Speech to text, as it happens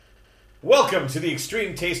Welcome to the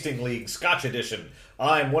Extreme Tasting League Scotch Edition.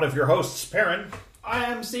 I'm one of your hosts, Perrin. I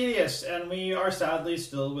am Cedius, and we are sadly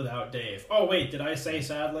still without Dave. Oh, wait, did I say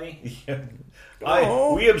sadly?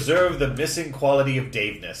 We observe the missing quality of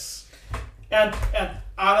Daveness. And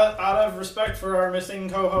out of respect for our missing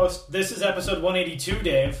co-host, this is episode 182,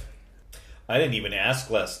 Dave. I didn't even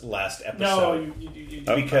ask last episode. No, you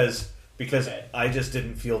because okay. I just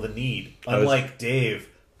didn't feel the need. Unlike Dave,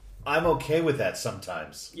 I'm okay with that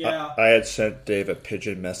sometimes. Yeah. I had sent Dave a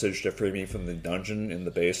pigeon message to free me from the dungeon in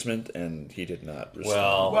the basement, and he did not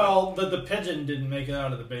respond. Well, the pigeon didn't make it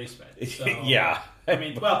out of the basement. So, yeah. I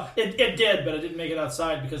mean, well, it did, but it didn't make it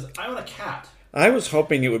outside because I own a cat. I was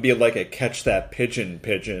hoping it would be like a Catch That Pigeon,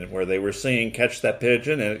 where they were saying Catch That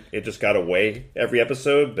Pigeon, and it just got away every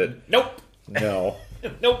episode, but... Nope. No.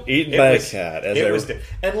 Nope. Eaten by a cat.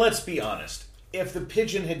 And let's be honest. If the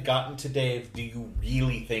pigeon had gotten to Dave, do you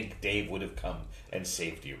really think Dave would have come and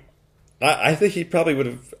saved you? I think he probably would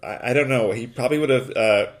have... I don't know. He probably would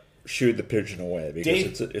have shooed the pigeon away,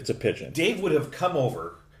 because it's a pigeon. Dave would have come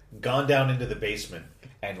over, gone down into the basement,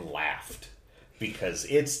 and laughed. Because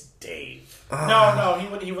it's Dave. No,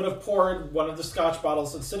 he would have poured one of the scotch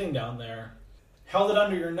bottles that's sitting down there, held it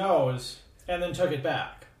under your nose, and then took it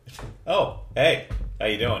back. Oh, hey, how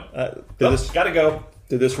you doing? Gotta go.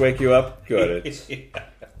 Did this wake you up? Good. Yeah.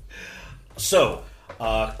 So,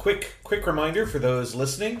 quick reminder for those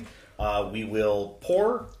listening: we will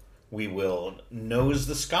pour, we will nose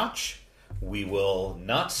the scotch, we will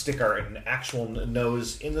not stick our actual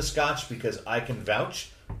nose in the scotch because I can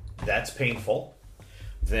vouch that's painful.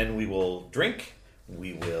 Then we will drink.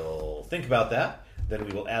 We will think about that. Then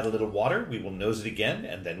we will add a little water. We will nose it again,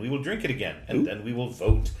 and then we will drink it again, and then we will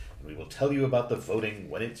vote. We will tell you about the voting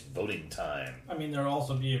when it's voting time. I mean, there'll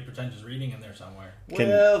also be a pretentious reading in there somewhere.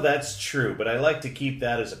 Well, that's true, but I like to keep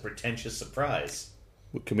that as a pretentious surprise.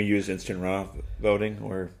 Can we use instant raw voting,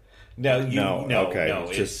 or... No, okay. No,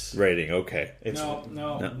 it's just rating, okay. No.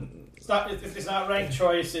 It's not ranked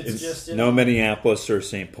choice, it's just... No Minneapolis or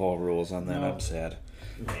St. Paul rules on that, I'm sad.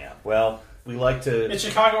 Yeah, well, we like to... It's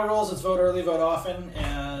Chicago rules, it's vote early, vote often,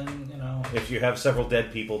 and, If you have several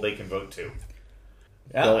dead people, they can vote too.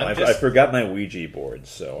 Yeah, well, I forgot my Ouija board,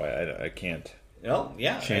 so I can't. Well,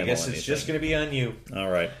 yeah, I guess it's just going to be on you. All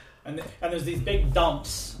right. And there's these big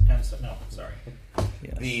dumps. And so, no, sorry.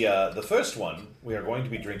 Yes. The first one we are going to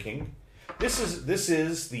be drinking. This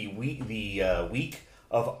is the week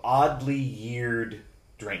of oddly yeared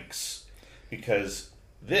drinks, because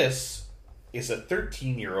this is a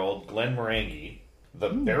 13-year-old Glenmorangie, the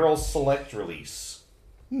Barrel Select release,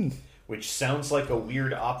 which sounds like a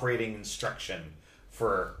weird operating instruction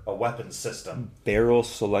for a weapons system. Barrel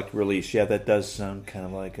Select Release. Yeah, that does sound kind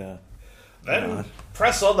of like a... Then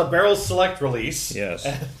press on the Barrel Select Release. Yes.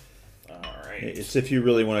 All right. It's if you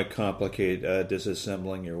really want to complicate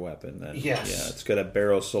disassembling your weapon. Then, yes. Yeah, it's got a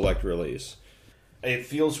Barrel Select Release. It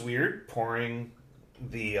feels weird pouring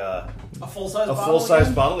a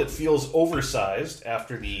full-size bottle. It feels oversized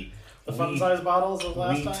after the fun-size bottles of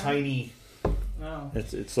last time? tiny... No.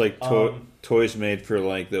 It's like toys made for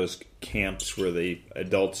like those camps where the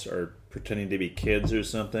adults are pretending to be kids or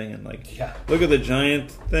something, and look at the giant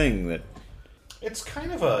thing that. It's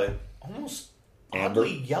kind of a almost amber?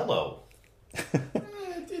 oddly yellow. I'd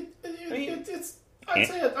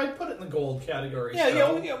put it in the gold category.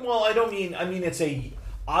 Yeah. Well, I don't mean. I mean, it's a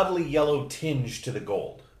oddly yellow tinge to the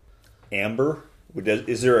gold. Amber.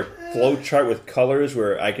 Is there a flow chart with colors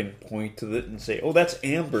where I can point to it and say, "Oh, that's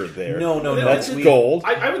amber there"? No. That's gold.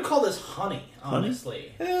 I would call this honey,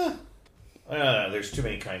 honestly. Yeah. There's too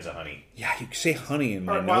many kinds of honey. Yeah, you can say honey in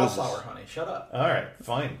my or nose. Wildflower honey. Shut up. All right,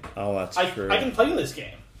 fine. Oh, that's true. I can play this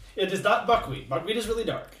game. It is not buckwheat. Buckwheat is really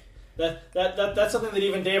dark. That's something that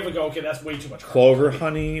even Dave would go, okay, that's way too much. Clover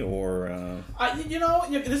honey, or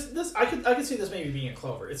this I could see this maybe being a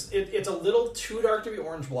clover. It's a little too dark to be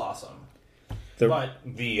orange blossom. But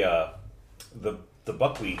the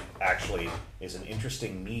buckwheat actually is an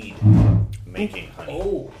interesting mead making honey.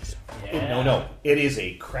 Oh, yeah. No, it is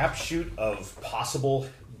a crapshoot of possible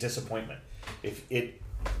disappointment. If it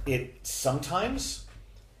sometimes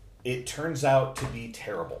it turns out to be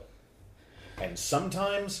terrible, and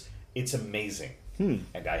sometimes it's amazing.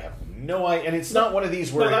 And I have no idea. And it's not one of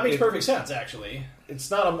these where that makes perfect sense. Actually,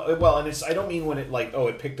 it's not and it's I don't mean when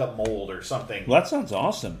it picked up mold or something. Well, that sounds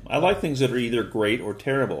awesome. I like things that are either great or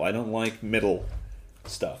terrible. I don't like middle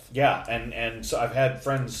stuff. Yeah, and so I've had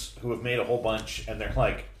friends who have made a whole bunch, and they're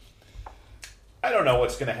like, I don't know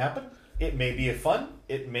what's going to happen. It may be fun.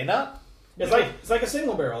 It may not. It's like a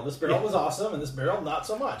single barrel. This barrel was awesome, and this barrel not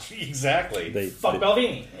so much. Exactly. Fuck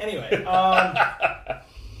Belvini. Anyway.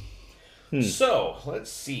 So let's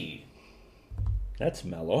see. That's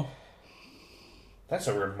mellow. That's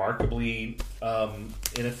a remarkably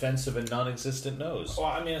inoffensive and non-existent nose. Well,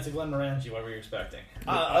 I mean, it's a Glenmorangie. What were you expecting?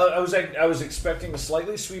 I was expecting a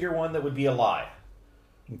slightly sweeter one that would be a lie.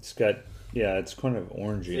 It's got, it's kind of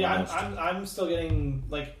orangey. Yeah, almost. I'm still getting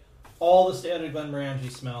like all the standard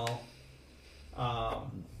Glenmorangie smell,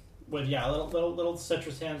 with a little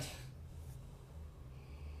citrus hint.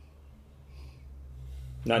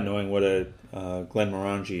 Not knowing what a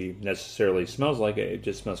Glenmorangie necessarily smells like, it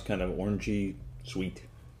just smells kind of orangey, sweet.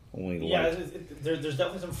 Only light. There's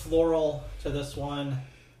definitely some floral to this one.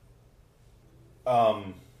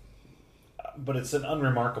 But it's an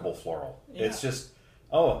unremarkable floral. Yeah. It's just,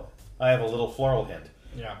 I have a little floral hint.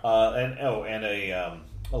 Yeah. And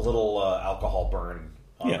a little alcohol burn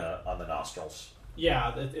on the nostrils.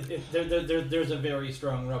 Yeah, there's a very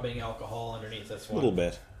strong rubbing alcohol underneath this one. A little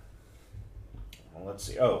bit. Well, let's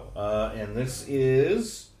see. And this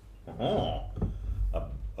is a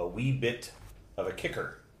wee bit of a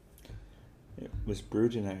kicker. It was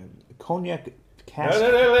brewed in a cognac cask.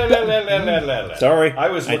 Sorry, I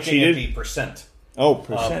was looking cheated. at the percent. Oh,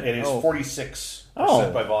 percent. It is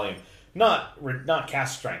 46% by volume. Not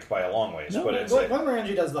cask strength by a long ways, but it's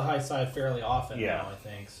Glenmorangie does the high side fairly often Yeah. now, I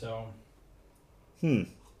think. So.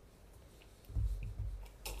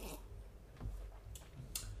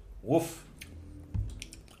 Woof.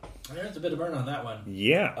 There's a bit of burn on that one.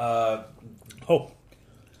 Yeah.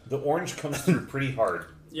 The orange comes through pretty hard.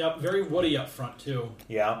 Yep, very woody up front too.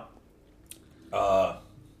 Yeah.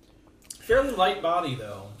 Fairly light body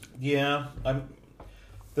though. Yeah.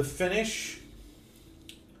 The finish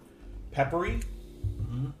peppery.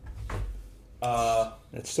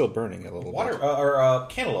 It's still burning a little bit. Or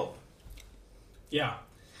cantaloupe. Yeah,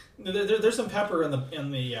 there's some pepper in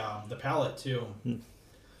the palate too.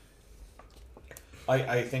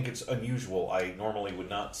 I think it's unusual. I normally would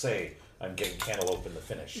not say I'm getting cantaloupe in the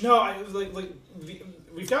finish. No, I was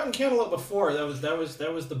we've gotten cantaloupe before. That was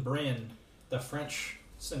the Bryn, the French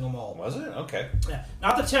single malt. Was it? Okay. Yeah,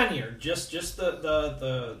 not the 10-year, just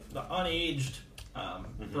the unaged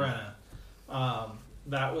Brenna.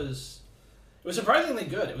 It was surprisingly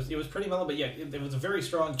good. It was pretty mellow, but yeah, it was a very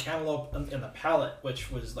strong cantaloupe in the palate,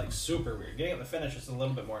 which was like super weird. Getting it in the finish is a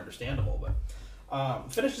little bit more understandable, but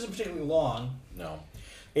finish isn't particularly long. No,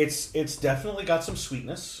 it's definitely got some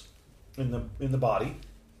sweetness in the body.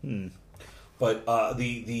 But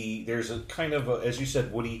there's a kind of as you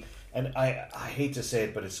said, woody, and I hate to say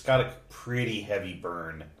it, but it's got a pretty heavy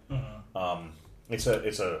burn. It's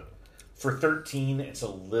a for 13, it's a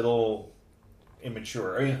little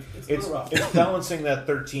immature. I mean, it's balancing that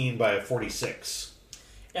 13 by a 46.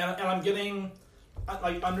 And I'm getting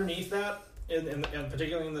like underneath that, and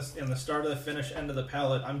particularly in the start of the finish end of the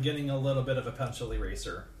palate, I'm getting a little bit of a pencil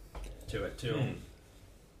eraser to it too.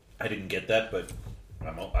 I didn't get that, but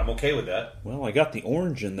I'm okay with that. Well, I got the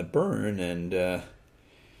orange in the burn, and it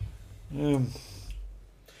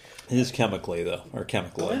is chemically though, or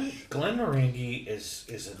chemical-ish. Glenmorangie is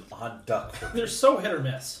an odd duck. They're so hit or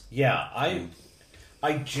miss. Yeah,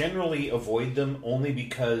 I generally avoid them only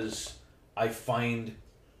because I find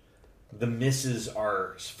the misses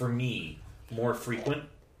are, for me, more frequent.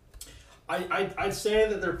 I'd say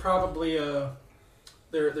that they're probably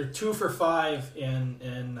they're 2 for 5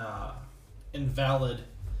 in valid.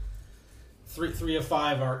 3 of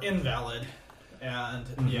 5 are invalid, and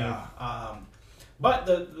but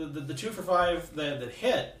the 2 for 5 that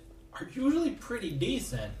hit are usually pretty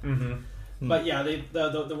decent. But yeah,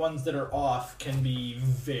 the ones that are off can be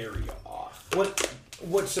very off.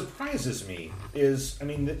 What surprises me is, I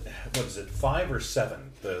mean, what is it, 5 or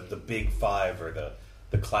 7? The big 5 or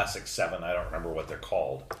the classic 7? I don't remember what they're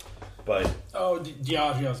called. But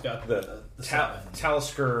Diageo's got the 7.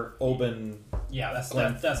 Talisker, Oban. Yeah, that's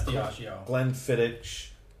Diageo. Glenfiddich,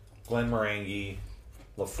 Glenmorangie,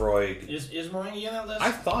 Laphroaig. Is Morangi in that list?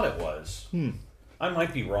 I thought it was. I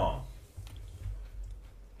might be wrong.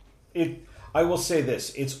 I will say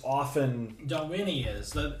this: it's often Dalwhinnie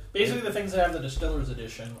is basically the things that have the Distillers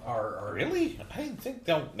Edition are really. I didn't think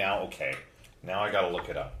that. Now, okay, now I got to look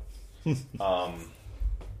it up. Do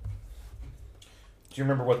you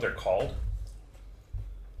remember what they're called?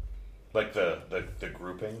 Like the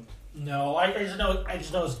grouping? No, I just know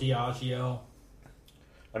it's Diageo.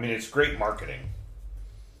 I mean, it's great marketing.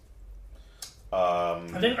 I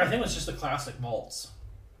think it's just the classic malts.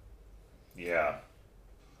 Yeah.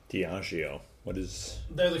 Diageo. What is?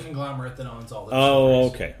 They're the conglomerate that owns all the. Oh,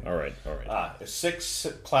 okay. All right. 6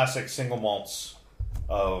 classic single malts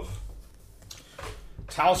of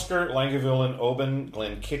Talisker, Lagavulin, Oban,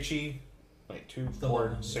 Glenkitchy. Wait, 2,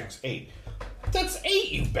 4, 6, 8. That's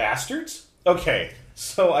 8, you bastards! Okay,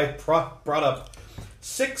 so I brought up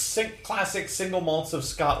 6 classic single malts of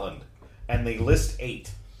Scotland, and they list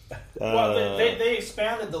 8. Well, they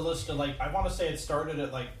expanded the list to I want to say it started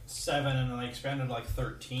at 7 and then they expanded to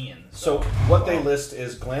 13. So what they list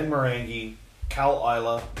is Glenmorangie, Cal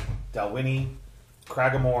Isla, Dalwhinnie,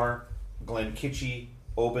 Cragmore, Glenkitchy,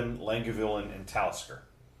 Oban, Lagavulin, and Talisker.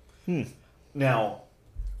 Now,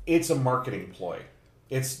 it's a marketing ploy.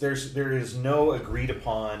 There is no agreed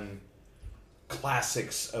upon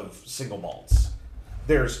classics of single malts.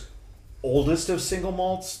 There's oldest of single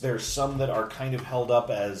malts. There's some that are kind of held up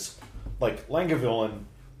as Lagavulin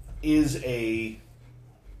is the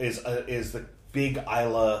big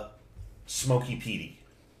Isla Smoky Peaty.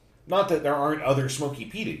 Not that there aren't other Smoky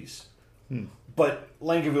Peaties, but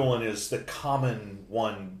Lagavulin is the common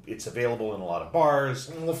one. It's available in a lot of bars.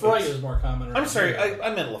 And Lefroy is more common. I'm sorry,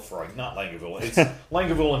 I meant Lefroy, not Lagavulin.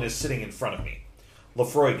 Lagavulin is sitting in front of me.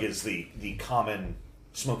 Lefroy is the common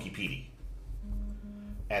Smoky Peaty,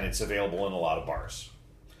 and it's available in a lot of bars.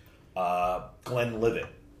 Glenlivet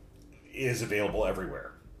is available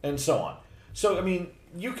everywhere, and so on. So, I mean,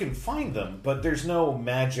 you can find them, but there's no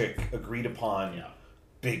magic agreed upon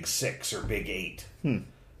Big 6 or Big 8.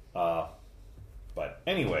 But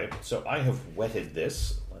anyway, so I have wetted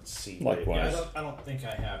this. Let's see. Likewise. I don't think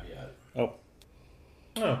I have yet.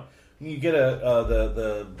 Oh, you get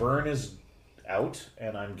the burn is out,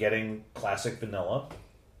 and I'm getting classic vanilla.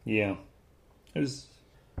 Yeah, it was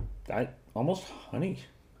almost honey.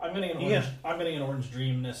 I'm getting an orange. I'm getting an orange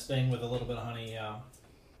dreamness thing with a little bit of honey. Yeah.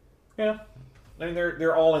 I mean,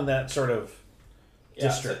 they're all in that sort of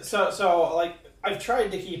district. So I've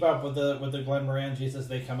tried to keep up with the Glenmorangies as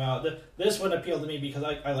they come out. This one appealed to me because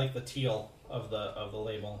I like the teal of the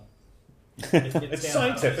label. It's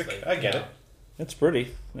scientific. I get it. It's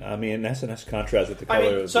pretty. I mean, that's a nice contrast with the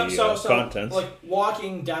color of the contents.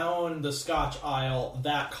 Walking down the Scotch aisle,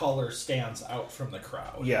 that color stands out from the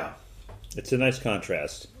crowd. Yeah. It's a nice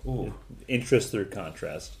contrast. Ooh. Interest through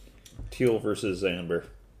contrast. Teal versus amber.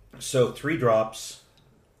 So 3 drops.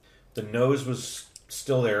 The nose was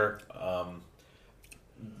still there.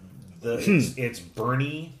 It's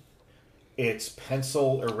Bernie. It's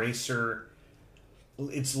pencil eraser.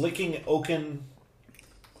 It's licking oak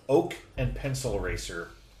and pencil eraser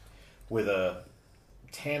with a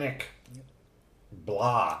tannic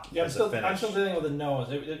blah as a finish. I'm still dealing with the nose.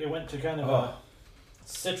 It went to kind of a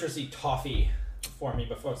citrusy toffee for me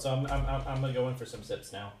before, so I'm gonna go in for some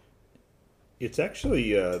sips now. It's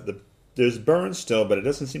actually there's burn still, but it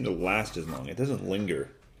doesn't seem to last as long. It doesn't linger.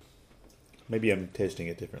 Maybe I'm tasting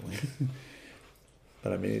it differently.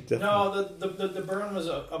 But I mean, it definitely... No, the burn was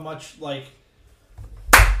a much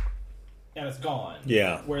and it's gone.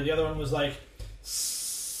 Yeah. Where the other one was I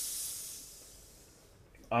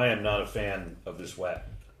am not a fan of this wet.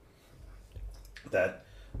 That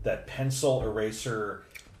pencil eraser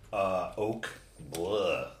oak.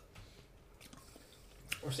 Blah.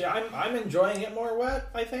 See, I'm enjoying it more wet,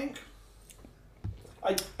 I think.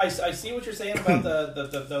 I see what you're saying about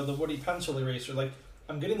the woody pencil eraser.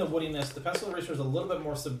 I'm getting the woodiness. The pencil eraser is a little bit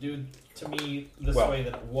more subdued to me this way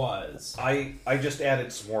than it was. I just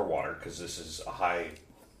added some more water because this is a high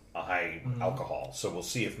alcohol. So we'll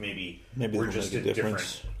see if maybe we're just in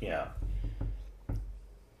different. Yeah.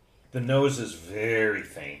 The nose is very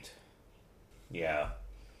faint. Yeah.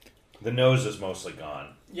 The nose is mostly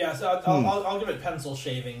gone. Yeah, so I'll give it pencil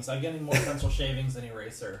shavings. I'm getting more pencil shavings than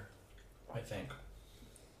eraser, I think.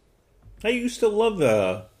 I used to love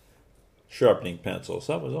the sharpening pencils.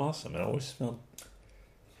 That was awesome. It always felt...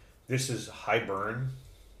 This is high burn.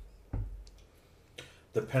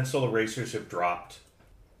 The pencil erasers have dropped.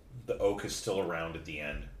 The oak is still around at the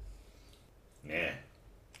end. Nah.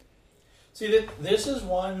 See, this is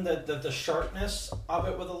one that the sharpness of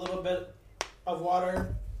it with a little bit of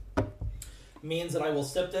water means that I will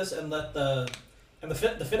sip this and let the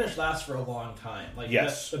finish lasts for a long time.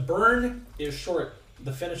 Yes. The burn is short.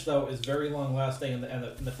 The finish, though, is very long lasting,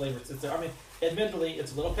 and the flavor sits there. I mean, admittedly,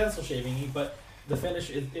 it's a little pencil shaving-y, but the finish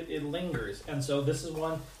it lingers, and so this is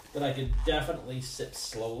one that I could definitely sip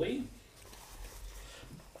slowly,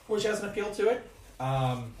 which has an appeal to it.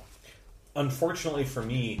 Unfortunately for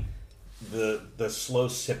me, the slow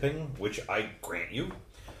sipping, which I grant you,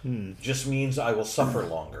 just means I will suffer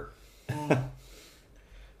longer.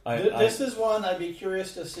 This is one I'd be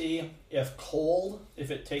curious to see if cold, if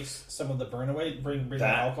it takes some of the burn away, bring the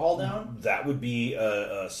alcohol down. That would be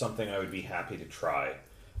something I would be happy to try.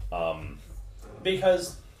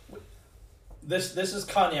 Because this is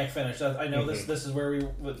cognac finish. I know this is where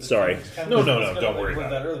we... Sorry. No, don't worry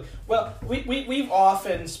about it. Early. Well, we've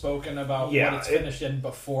often spoken about what it's finished in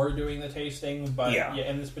before doing the tasting, but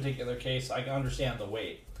in this particular case, I understand the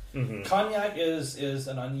weight. Cognac is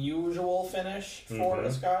an unusual finish for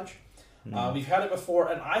a Scotch. We've had it before,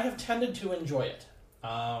 and I have tended to enjoy it.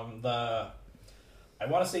 I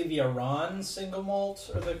want to say the Iran single malt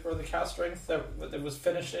or the cast strength that was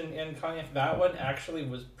finished in cognac. That one actually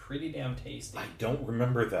was pretty damn tasty. I don't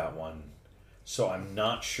remember that one, so I'm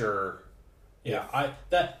not sure. Yeah,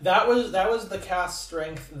 that was the cast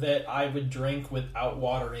strength that I would drink without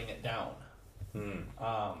watering it down. And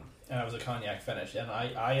it was a cognac finish, and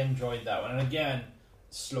I enjoyed that one. And again,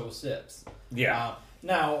 slow sips. Yeah.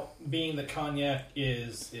 Now, being that cognac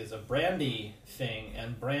is a brandy thing,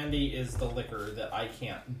 and brandy is the liquor that I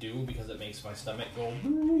can't do because it makes my stomach go,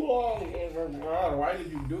 oh, why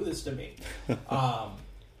did you do this to me?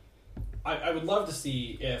 I would love to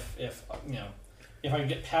see if I can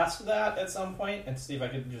get past that at some point and see if I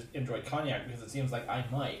could just enjoy cognac, because it seems like I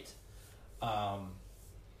might.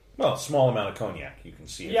 Well, small amount of cognac, you can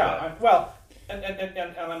see it. Yeah,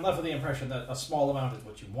 and I'm left with the impression that a small amount is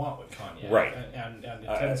what you want with cognac. Right. And it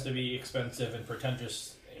tends to be expensive and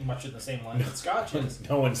pretentious, much in the same line that Scotch is.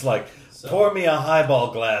 No one's like, pour me a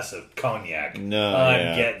highball glass of cognac. No,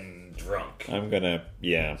 I'm getting drunk. I'm gonna,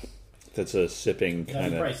 that's a sipping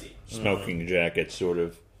kind of pricey. smoking jacket sort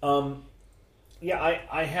of. Yeah,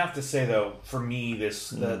 I have to say, though, for me,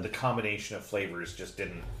 the combination of flavors just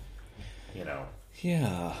didn't,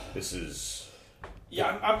 Yeah. this is...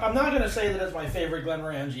 Yeah, I'm not going to say that it's my favorite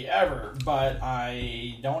Glenmorangie ever, but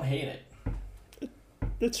I don't hate it.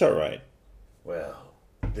 It's all right. Well,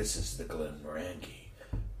 this is the Glenmorangie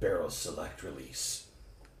Barrel Select Release.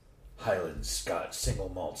 Highland Scotch Single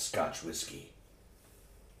Malt Scotch Whiskey.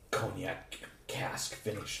 Cognac cask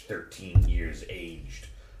finished 13 years aged.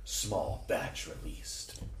 Small batch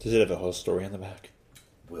released. Does it have a whole story on the back?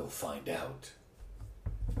 We'll find out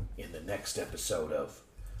in the next episode of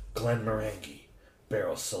Glenmorangie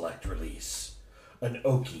Barrel Select Release. An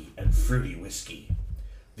oaky and fruity whiskey.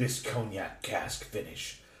 This cognac cask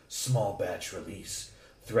finish, small batch release,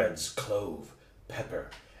 threads clove, pepper,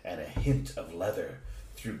 and a hint of leather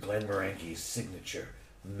through Glenmorangie's signature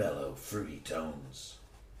mellow, fruity tones.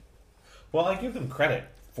 Well, I give them credit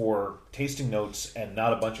for tasting notes and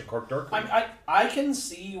not a bunch of cork dork. I can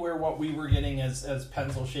see where what we were getting as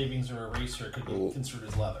pencil shavings or eraser could be construed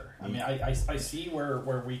as leather. I mean, I see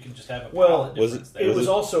where we can just have a palette difference there. It was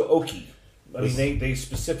also oaky. I mean, they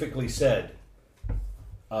specifically said...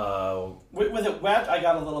 with it wet, I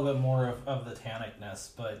got a little bit more of the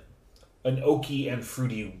tannicness, but... An oaky and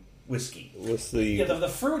fruity whiskey. The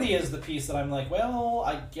fruity is the piece that I'm like, well,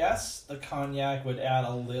 I guess the cognac would add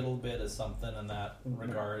a little bit of something in that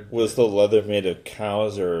regard. Was the leather made of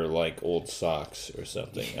cows or like old socks or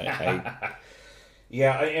something?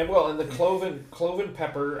 Yeah, and the cloven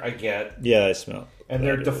pepper I get. Yeah, I smell. And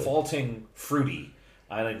they're defaulting fruity.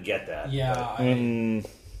 I didn't get that. Yeah.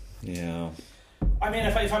 Yeah. I mean,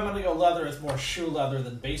 if I'm going to go leather, it's more shoe leather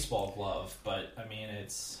than baseball glove. But I mean,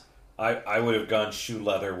 it's. I would have gone shoe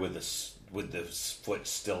leather with the foot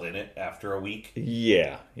still in it after a week.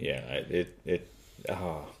 Yeah.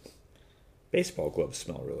 Baseball gloves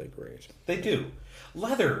smell really great. They do.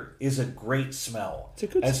 Leather is a great smell. It's a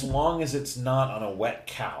good as long as it's not on a wet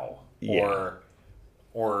cow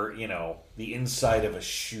or the inside of a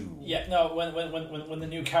shoe. Yeah, no. When the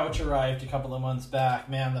new couch arrived a couple of months back,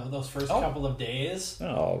 man, those first couple of days.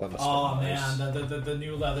 Oh, that must nice. Man, the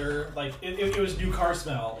new leather, like it was new car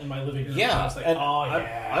smell in my living room. Yeah, I was like,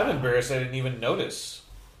 I'm embarrassed I didn't even notice.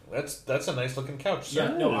 That's a nice looking couch. Sir.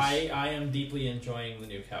 Yeah, no, I am deeply enjoying the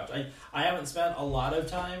new couch. I haven't spent a lot of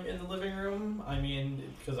time in the living room. I mean,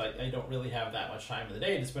 because I don't really have that much time in the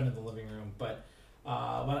day to spend in the living room. But when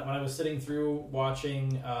I was sitting through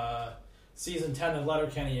watching season 10 of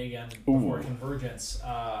Letterkenny again before Convergence,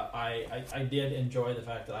 I did enjoy the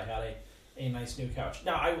fact that I had a nice new couch.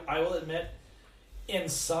 Now, I will admit, in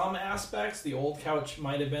some aspects, the old couch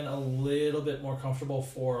might have been a little bit more comfortable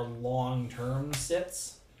for long-term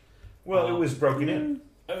sits. Well, it was broken in.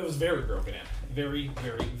 It was very broken in. Very,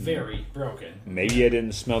 very, very broken. Maybe I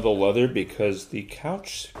didn't smell the leather because the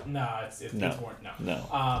couch... No, it's more...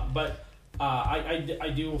 No. But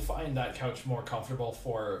I do find that couch more comfortable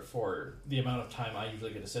for the amount of time I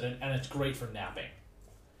usually get to sit in, and it's great for napping.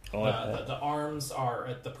 The arms are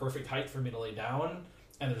at the perfect height for me to lay down,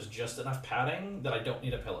 and there's just enough padding that I don't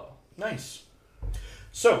need a pillow. Nice.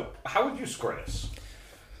 So, how would you score this?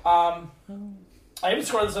 I would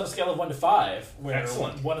score this on a scale of 1 to 5, where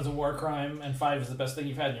Excellent. 1 is a war crime, and 5 is the best thing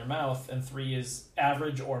you've had in your mouth, and 3 is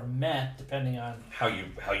average or meh, depending on how you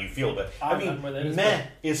feel. But is meh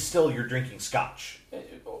is still you're drinking scotch.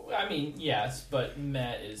 I mean, yes, but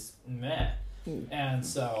meh is meh, and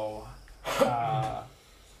so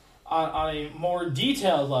on a more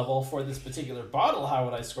detailed level for this particular bottle, how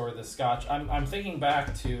would I score this Scotch? I'm thinking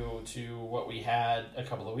back to what we had a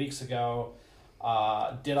couple of weeks ago.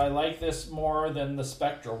 Did I like this more than the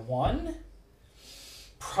Spectra 1?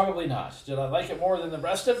 Probably not. Did I like it more than the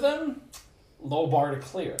rest of them? Low bar to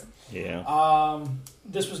clear. Yeah.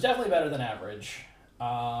 This was definitely better than average.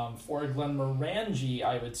 For Glenmorangie,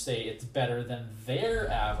 I would say it's better than their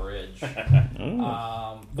average.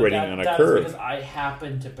 Grading on a that's curve. because I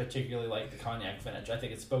happen to particularly like the cognac finish. I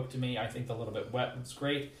think it spoke to me. I think the little bit wet was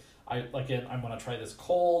great. I'm going to try this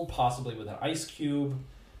cold, possibly with an ice cube.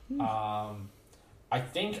 I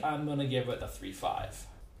think I'm going to give it a 3.5.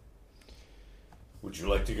 Would you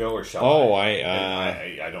like to go or shall Oh,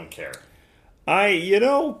 I don't care.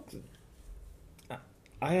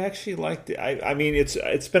 I actually liked it. I mean,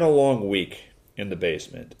 it's been a long week in the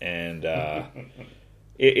basement, and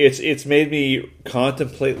it's made me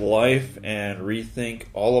contemplate life and rethink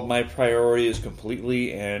all of my priorities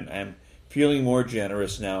completely. And I'm feeling more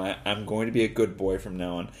generous now. I'm going to be a good boy from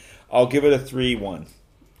now on. I'll give it a 3.1.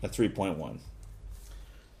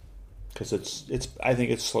 Because it's I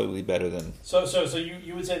think it's slightly better than. So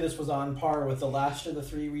you would say this was on par with the last of the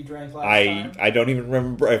three we drank last time? I don't even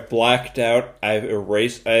remember. I've blacked out. I've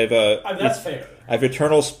erased. That's fair. I've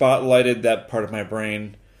eternal spotlighted that part of my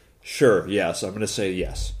brain. Sure, yes. I'm going to say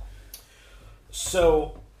yes.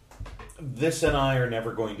 So, this and I are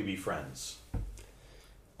never going to be friends.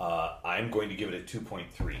 I'm going to give it a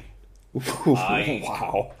 2.3.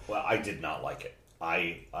 Wow. Well, I did not like it.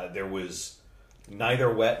 There was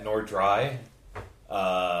neither wet nor dry.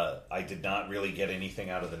 I did not really get anything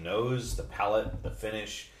out of the nose, the palate, the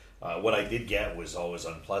finish. What I did get was always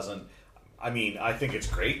unpleasant. I mean, I think it's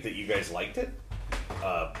great that you guys liked it.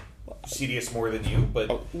 CDS more than you,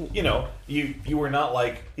 but you were not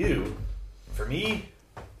like, ew. For me,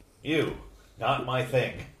 ew, not my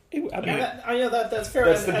thing. That's fair.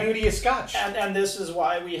 That's the beauty of Scotch. And this is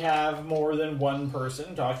why we have more than one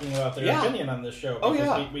person talking about their opinion on this show.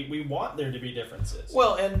 Because we want there to be differences.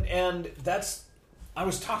 Well, and that's... I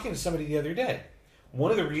was talking to somebody the other day.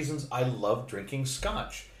 One of the reasons I love drinking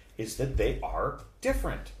Scotch is that they are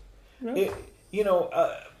different. Really?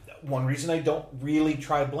 One reason I don't really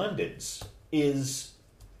try blendeds is...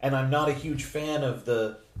 And I'm not a huge fan of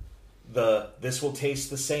the this will taste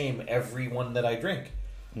the same every one that I drink.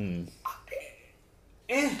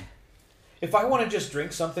 If I want to just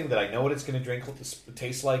drink something that I know what it's going to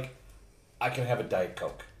taste like, I can have a Diet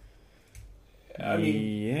Coke. I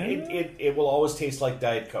mean, it will always taste like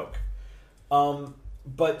Diet Coke.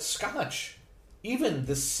 But Scotch, even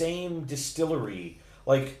the same distillery,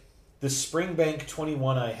 like the Springbank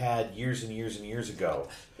 21 I had years and years and years ago,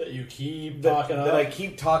 that you keep talking up, that I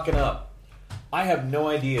keep talking up. I have no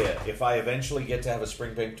idea if I eventually get to have a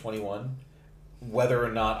Springbank 21, whether or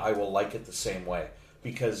not I will like it the same way.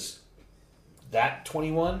 Because that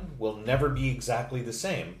 21 will never be exactly the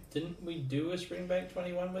same. Didn't we do a Springbank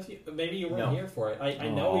 21 with you? Maybe you weren't here for it. I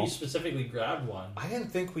know you specifically grabbed one. I didn't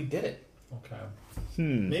think we did it. Okay.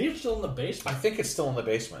 Maybe it's still in the basement. I think it's still in the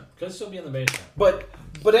basement. Could still be in the basement.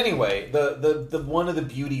 But anyway, the one of the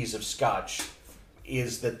beauties of Scotch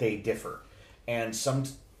is that they differ. And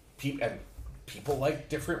people like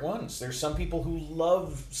different ones. There's some people who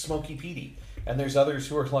love Smoky Peaty. And there's others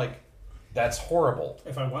who are like, that's horrible.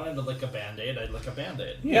 If I wanted to lick a Band-Aid, I'd lick a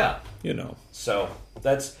Band-Aid. Yeah. So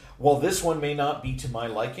this one may not be to my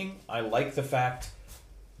liking. I like the fact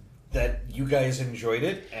that you guys enjoyed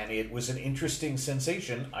it, and it was an interesting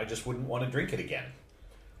sensation. I just wouldn't want to drink it again.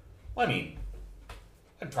 I mean,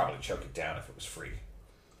 I'd probably choke it down if it was free.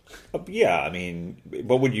 Yeah, I mean,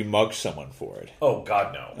 but would you mug someone for it? Oh,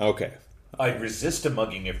 God, no. Okay. I'd resist a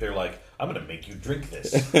mugging if they're like, I'm going to make you drink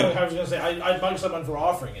this. I was going to say, I'd mug someone for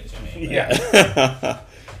offering it to me. Yeah.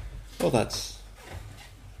 Well, that's...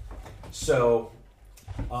 So,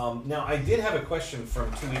 now I did have a question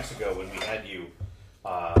from 2 weeks ago when we had you,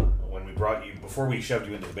 when we brought you, before we shoved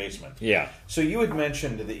you into the basement. Yeah. So you had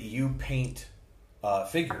mentioned that you paint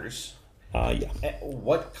figures. Yeah.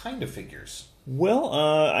 What kind of figures? Well,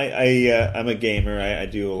 I'm a gamer. I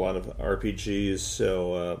do a lot of RPGs,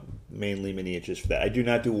 so mainly miniatures for that. I do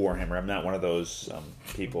not do Warhammer. I'm not one of those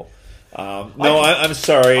people. I'm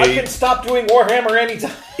sorry. I can stop doing Warhammer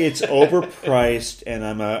anytime. It's overpriced, and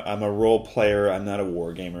I'm a role player. I'm not a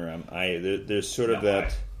war gamer. There's sort of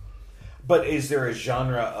that. But is there a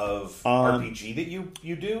genre of RPG that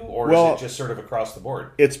you do, or is it just sort of across the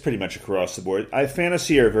board? It's pretty much across the board.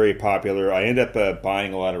 Fantasy are very popular. I end up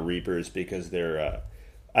buying a lot of Reapers because they're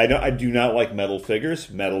I do not like metal figures.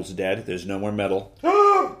 Metal's dead. There's no more metal.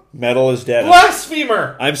 Metal is dead.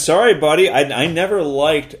 Blasphemer! I'm sorry, buddy. I never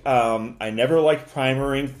liked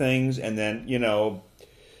primering things, and then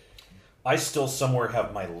I still somewhere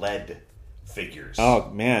have my lead figures. Oh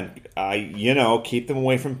man, keep them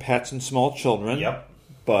away from pets and small children. Yep.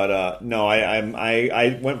 But no,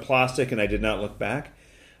 I went plastic and I did not look back.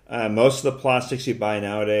 Most of the plastics you buy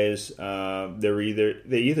nowadays,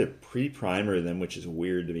 they either pre-primer them, which is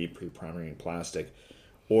weird to me, pre-primering plastic,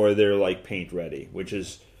 or they're like paint ready, which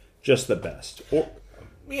is just the best.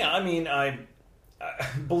 Yeah, I mean,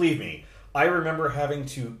 believe me, I remember having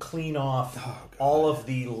to clean off all of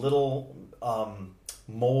the little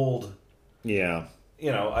mold. Yeah.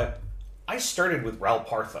 I started with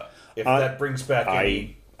Ralpartha, if that brings back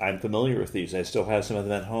any... I'm familiar with these. I still have some of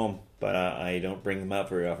them at home, but I don't bring them out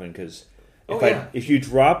very often because if you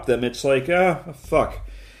drop them, it's like, fuck.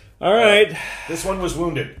 All right. This one was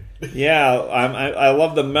wounded. Yeah, I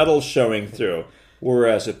love the metal showing through.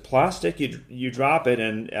 Whereas with plastic, you drop it,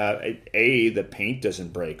 and A, the paint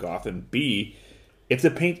doesn't break off, and B, if the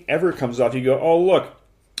paint ever comes off, you go, oh, look,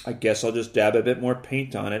 I guess I'll just dab a bit more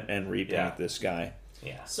paint on it and repaint this guy.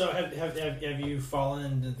 Yeah. So have you fallen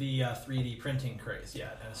into the 3D printing craze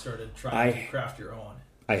yet and started trying to craft your own?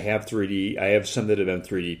 I have 3D. I have some that have been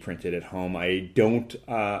 3D printed at home. I do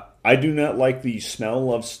not like the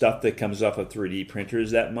smell of stuff that comes off of 3D printers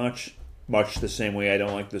that much. Much the same way I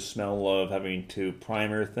don't like the smell of having to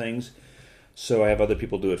primer things. So I have other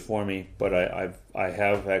people do it for me. But I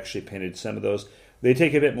have actually painted some of those. They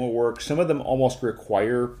take a bit more work. Some of them almost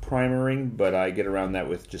require primering, but I get around that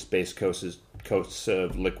with just base coats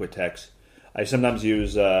of Liquitex. I sometimes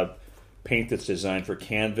use paint that's designed for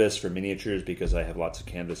canvas, for miniatures, because I have lots of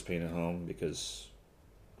canvas paint at home, because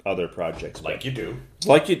other projects. Like you do.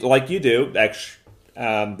 Like you do.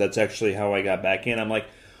 That's actually how I got back in. I'm like,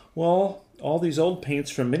 well, all these old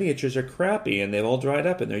paints from miniatures are crappy, and they've all dried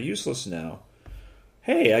up, and they're useless now.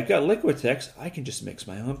 Hey, I've got Liquitex. I can just mix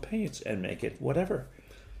my own paints and make it whatever.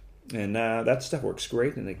 And that stuff works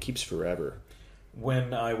great, and it keeps forever.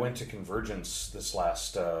 When I went to Convergence this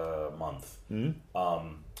last month,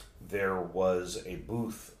 there was a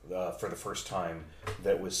booth for the first time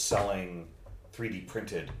that was selling 3D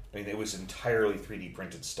printed. I mean, it was entirely 3D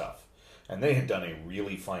printed stuff. And they had done a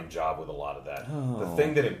really fine job with a lot of that. Oh. The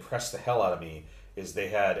thing that impressed the hell out of me is they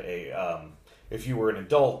had if you were an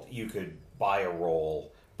adult, you could buy a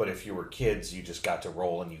roll, but if you were kids, you just got to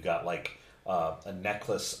roll, and you got like a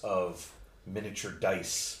necklace of miniature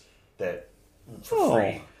dice that for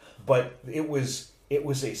free. But it was a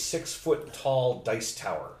 6-foot tall dice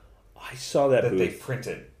tower. I saw that booth they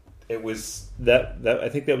printed. It was that I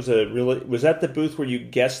think that was was that the booth where you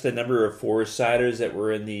guessed the number of 4-siders that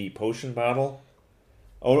were in the potion bottle?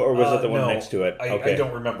 Oh, or was that the one next to it? I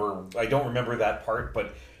don't remember. I don't remember that part,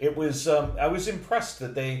 but it was. I was impressed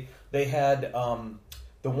that they had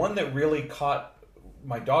the one that really caught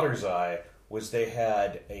my daughter's eye was they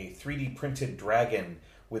had a 3D printed dragon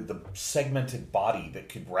with the segmented body that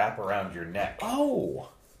could wrap around your neck. Oh.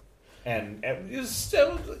 And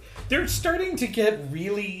they're starting to get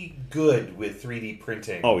really good with 3D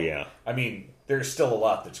printing. Oh, yeah. I mean, there's still a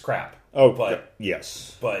lot that's crap. Oh, but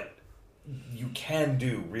yes. But you can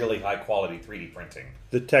do really high-quality 3D printing.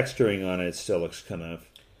 The texturing on it still looks kind of...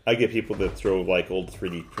 I get people that throw, like, old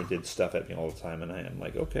 3D printed stuff at me all the time, and I am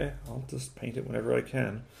like, okay, I'll just paint it whenever I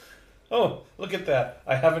can. Oh, look at that.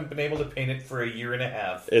 I haven't been able to paint it for a year and a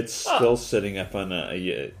half. It's still sitting up on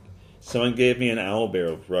someone gave me an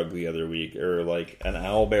owlbear rug the other week, or like an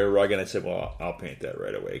owlbear rug, and I said, well, I'll paint that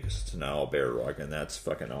right away because it's an owlbear rug, and that's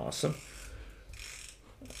fucking awesome.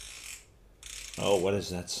 Oh, what is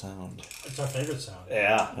that sound? It's our favorite sound.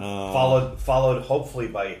 Yeah. Followed hopefully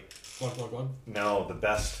by... What? No, the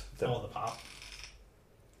best. The pop.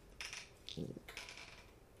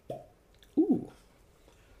 Ooh.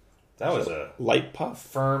 That was a light pop.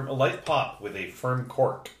 A light pop with a firm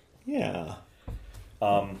cork. Yeah.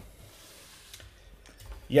 Have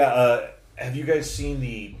you guys seen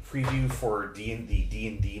the preview for the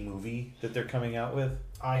D&D movie that they're coming out with?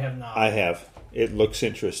 I have not. I have. It looks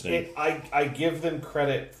interesting. I give them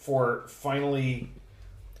credit for finally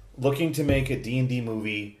looking to make a D&D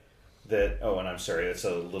movie that... Oh, and I'm sorry, that's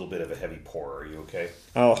a little bit of a heavy pour. Are you okay?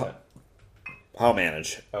 I'll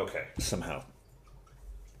manage. Okay. Somehow.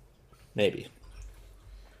 Maybe.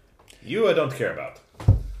 You I don't care about.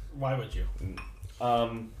 Why would you?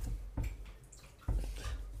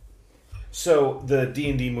 So the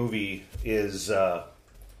D&D movie is the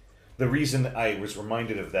reason I was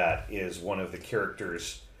reminded of that is one of the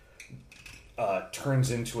characters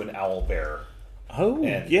turns into an owlbear. Oh,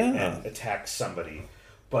 and yeah, and attacks somebody.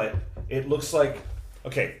 but it looks like.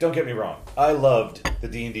 Okay, don't get me wrong. I loved the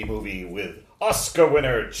D&D movie with Oscar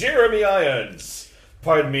winner Jeremy Irons.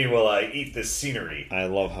 Pardon me while I eat this scenery. I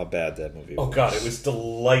love how bad that movie was. Oh god, it was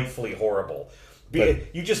delightfully horrible.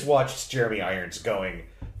 You just watched Jeremy Irons going,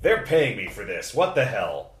 they're paying me for this. What the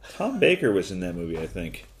hell? Tom Baker was in that movie, I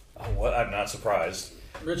think. Oh, what? I'm not surprised.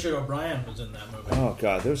 Richard O'Brien was in that movie. Oh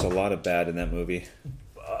god, there was a lot of bad in that movie.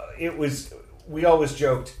 It was. We always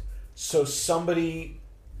joked. So somebody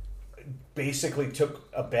basically took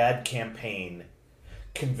a bad campaign,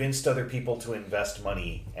 convinced other people to invest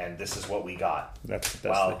money, and this is what we got. That's the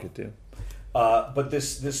best they could do. But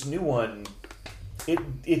this new one,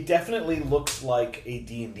 it definitely looks like a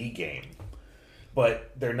D&D game,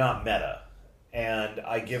 but they're not meta, and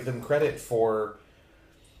I give them credit for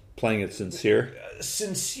playing it sincere,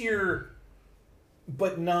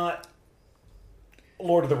 but not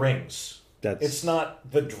Lord of the Rings. It's not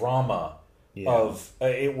the drama of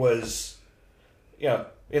it was,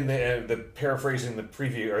 in the paraphrasing the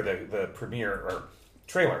preview or the premiere or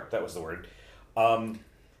trailer, that was the word.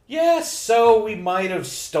 So we might have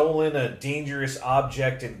stolen a dangerous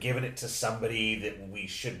object and given it to somebody that we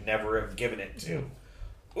should never have given it to.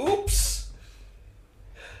 Oops.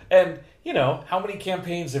 And how many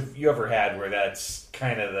campaigns have you ever had where that's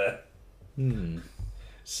kind of the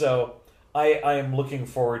So I am looking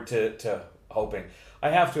forward to hoping. I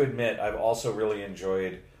have to admit, I've also really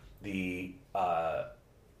enjoyed the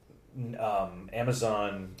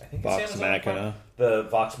Amazon. I think Vox it's Amazon Machina. The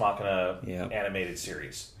Vox Machina animated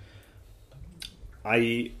series.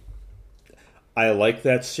 I like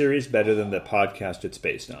that series better than the podcast it's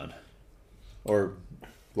based on, or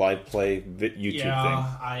live play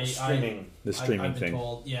YouTube thing. Streaming. The streaming I've been thing.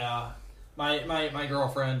 told, my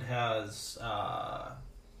girlfriend has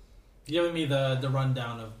given me the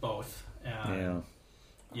rundown of both. And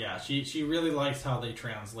she really likes how they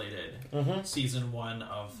translated season 1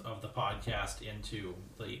 of the podcast into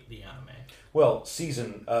the anime. Well,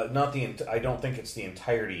 season I don't think it's the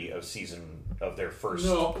entirety of their first.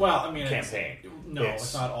 No, well, I mean, campaign.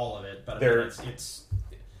 It's not all of it, but I mean,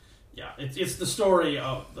 it's the story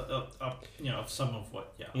of some of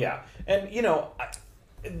what.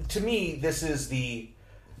 And to me, this is the.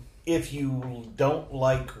 If you don't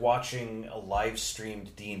like watching a live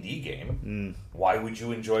streamed D&D game, why would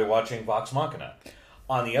you enjoy watching Vox Machina?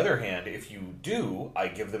 On the other hand, if you do, I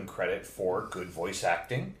give them credit for good voice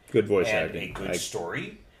acting, a good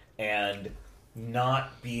story, and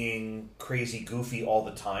not being crazy goofy all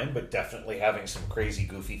the time, but definitely having some crazy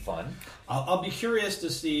goofy fun. I'll be curious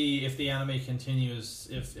to see if the anime continues,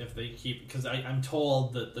 if they keep, because I'm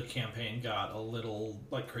told that the campaign got a little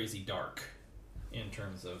crazy dark in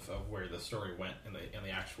terms of where the story went in the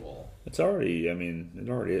actual. It's already. I mean,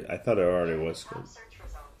 I thought it already was good.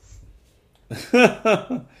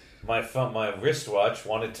 My wristwatch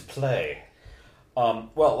wanted to play.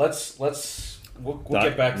 Well, we'll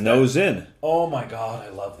get back to nose that. in. Oh my god, I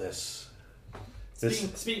love this.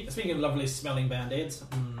 Speaking of lovely smelling band-aids,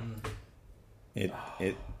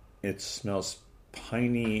 it smells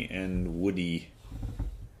piney and woody.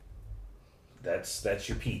 That's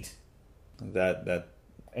your peat. That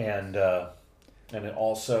and it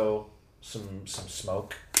also some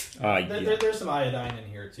smoke. There's some iodine in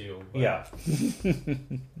here too. But. Yeah.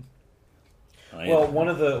 Well, one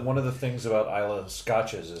of the things about Islay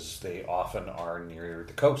scotches is they often are near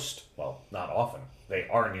the coast. Well, not often. They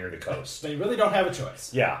are near the coast. They really don't have a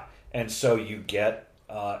choice. Yeah, and so you get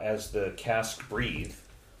as the cask breathe,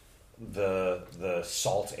 the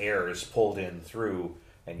salt air is pulled in through,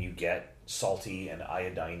 and you get salty and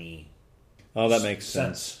iodine-y. Oh, that makes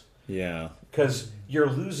sense. Yeah. Because you're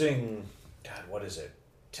losing, God, what is it?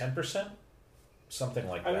 10%? Something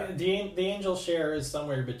like that. I mean, the angel share is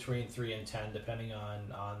somewhere between 3 and 10, depending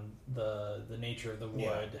on the nature of the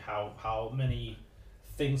wood, how many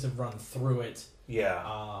things have run through it.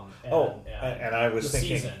 Yeah. And I was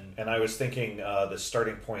thinking, season. and I was thinking the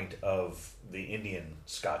starting point of the Indian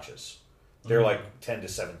scotches. They're like 10 to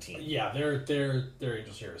 17. Yeah, their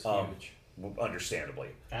angel share is huge. Understandably,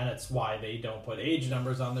 and it's why they don't put age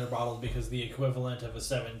numbers on their bottles, because the equivalent of a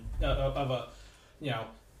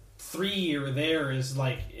 3-year there is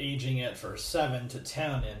like aging it for 7 to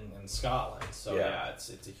 10 in Scotland. So it's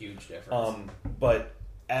a huge difference. But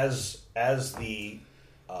as the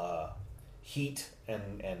heat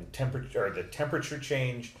and temperature, or the temperature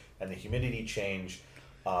change and the humidity change,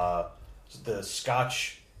 the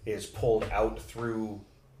Scotch is pulled out through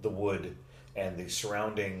the wood, and the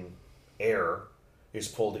surrounding air is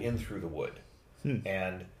pulled in through the wood,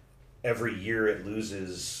 and every year it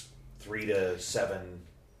loses 3 to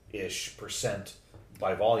 7%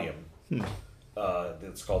 by volume,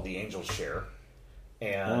 that's called the Angel's Share,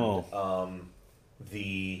 and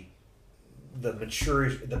the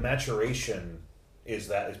maturation is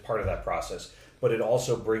part of that process. But it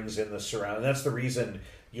also brings in the surround, and that's the reason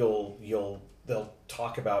they'll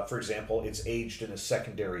talk about, for example, it's aged in a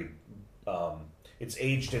secondary. It's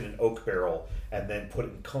aged in an oak barrel and then put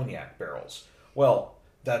in cognac barrels. Well,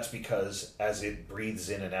 that's because as it breathes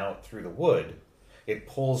in and out through the wood, it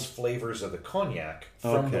pulls flavors of the cognac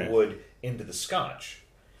from the wood into the Scotch.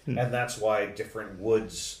 And that's why different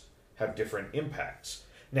woods have different impacts.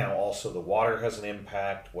 Now, also the water has an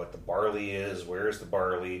impact, what the barley is, where is the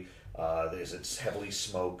barley, is it heavily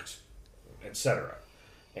smoked, etc.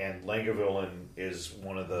 And Lagavulin is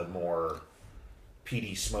one of the more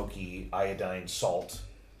peaty, smoky, iodine salt.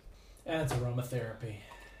 And it's aromatherapy.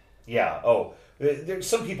 Yeah. Oh,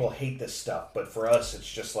 some people hate this stuff, but for us, it's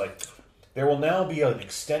just like there will now be an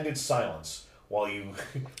extended silence while you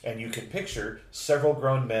and you can picture several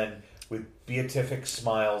grown men with beatific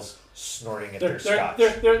smiles snorting at their scotch.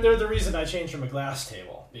 They're the reason I changed from a glass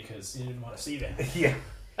table, because you didn't want to see that. Yeah.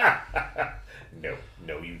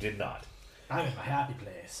 No, you did not. I'm in my happy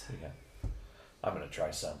place. Yeah. I'm gonna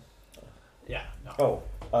try some. Yeah. No.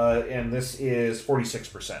 And this is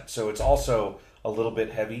 46%, so it's also a little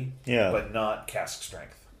bit heavy, but not cask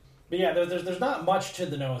strength. But yeah, there's not much to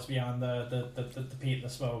the nose beyond the peat and the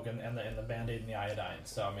smoke and the Band-Aid and the iodine.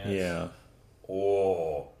 So I mean,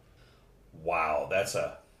 Oh, wow, that's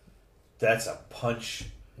a punch.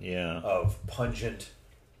 Yeah. Of pungent.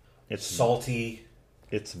 It's salty.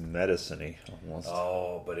 It's medicine-y almost.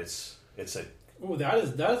 Oh, but it's a. Ooh, that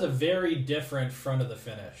is a very different front of the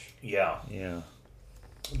finish. Yeah. Yeah.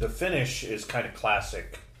 The finish is kind of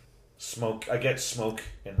classic. Smoke. I get smoke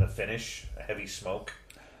in the finish. A heavy smoke.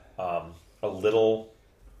 A little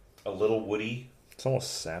woody. It's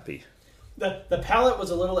almost sappy. The palate was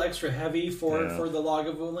a little extra heavy for the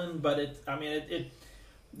Lagavulin, but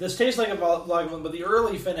this tastes like a Lagavulin, but the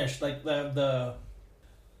early finish, like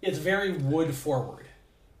it's very wood forward.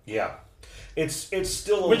 Yeah. It's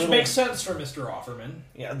still which makes sense for Mr. Offerman.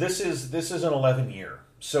 Yeah, this is an 11-year,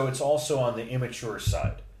 so it's also on the immature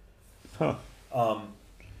side. Huh.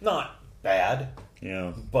 Not bad.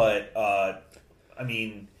 Yeah. But I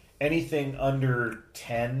mean, anything under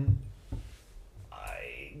 10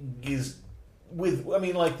 is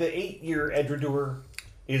like the 8-year Edradour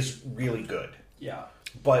is really good. Yeah.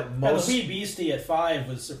 But most and the Wee Beastie at 5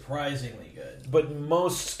 was surprisingly good. But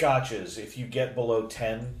most scotches, if you get below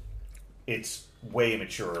 10, it's way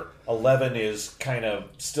immature. 11 is kind of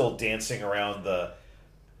still dancing around the.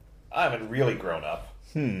 I haven't really grown up.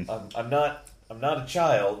 I'm not a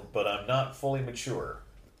child, but I'm not fully mature.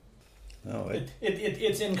 No,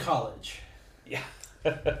 it's in college. Yeah.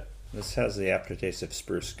 This has the aftertaste of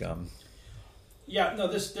spruce gum. Yeah. No.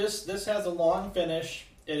 This has a long finish.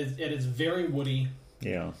 It is very woody.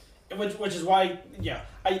 Yeah. Which is why,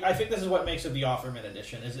 I think this is what makes it the Offerman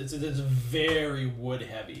edition. It's very wood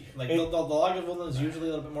heavy. Like the Lagavulin is usually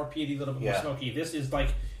a little bit more peaty, a little bit more smoky. This is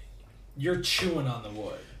like you're chewing on the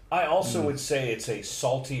wood. I also would say it's a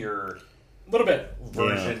saltier, little bit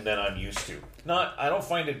version than I'm used to. I don't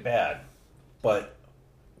find it bad, but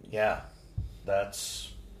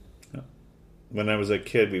that's. When I was a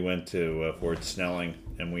kid, we went to Fort Snelling,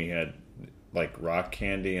 and we had like rock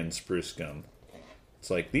candy and spruce gum. It's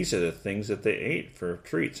like, these are the things that they ate for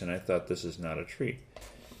treats, and I thought, this is not a treat.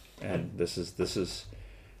 And this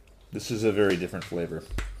is a very different flavor.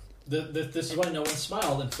 This is why no one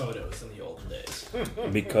smiled in photos in the olden days.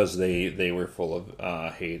 Because they were full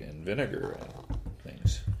of hate and vinegar and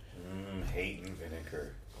things. Hate and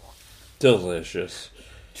vinegar. Delicious.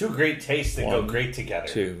 Two great tastes that go great together.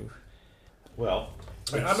 Two. Well,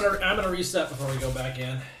 I'm gonna reset before we go back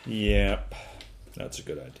in. Yep, that's a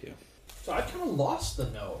good idea. So I kind of lost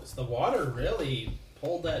the nose. The water really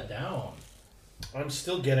pulled that down. I'm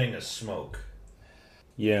still getting a smoke.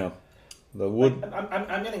 Yeah, the wood.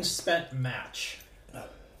 I'm getting spent match.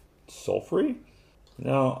 Sulfury?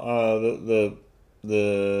 No,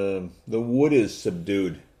 the wood is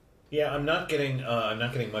subdued. Yeah, I'm not getting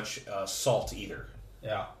much salt either.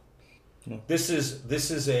 Yeah. This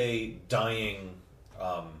is a dying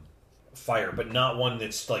fire, but not one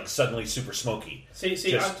that's like suddenly super smoky. See,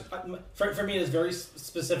 for me, it's very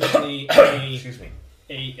specifically excuse me,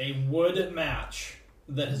 a wood match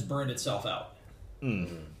that has burned itself out.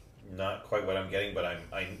 Not quite what I'm getting, but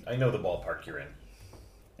I know the ballpark you're in.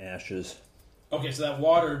 Ashes. Okay, so that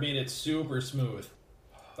water made it super smooth.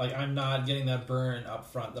 Like, I'm not getting that burn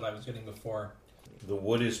up front that I was getting before. The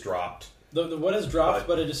wood is dropped. The wood has dropped,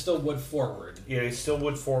 but it is still wood forward. Yeah, it's still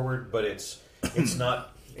wood forward, but it's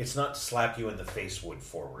not slap you in the face wood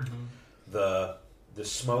forward. the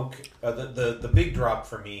smoke. The big drop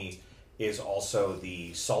for me is also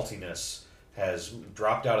the saltiness has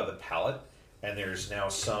dropped out of the palate, and there's now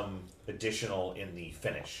some additional in the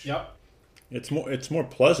finish. Yep. It's more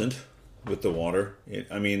pleasant with the water.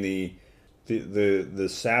 The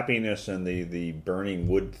sappiness and the burning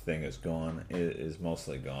wood thing is gone. Is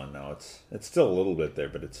mostly gone now. It's still a little bit there,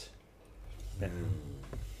 but it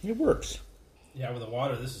works. Yeah, with the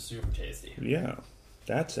water, this is super tasty. Yeah,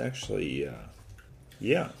 that's actually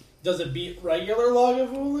yeah. Does it beat regular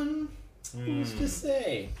Lagavulin? Who's to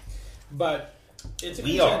say? But it's a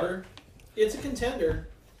contender. It's a contender.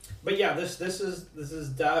 But yeah, this is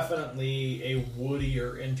definitely a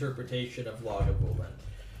woodier interpretation of Lagavulin.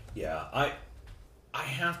 Yeah, I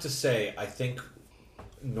have to say, I think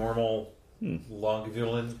normal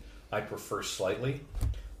Lagavulin I prefer slightly,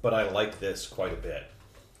 but I like this quite a bit.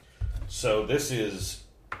 So this is...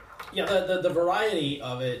 Yeah, the variety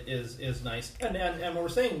of it is nice. And when we're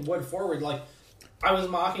saying wood forward, like, I was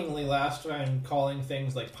mockingly last time calling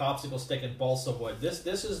things like popsicle stick and balsa wood. This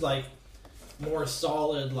is like more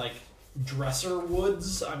solid, like, dresser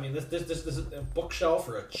woods. I mean, this is a bookshelf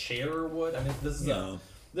or a chair wood. I mean, this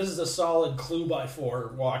is a solid clue by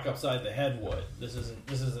 4 walk upside the head wood. This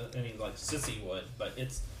isn't any like sissy wood, but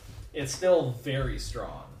it's still very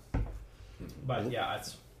strong. But yeah,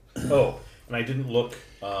 it's... Oh, and I didn't look.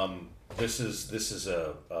 This is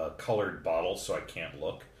a colored bottle, so I can't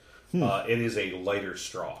look. It is a lighter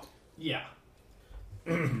straw. Yeah.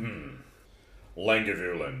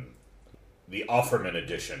 Lagavulin, the Offerman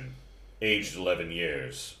edition, aged 11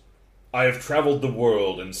 years. I have traveled the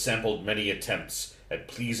world and sampled many attempts at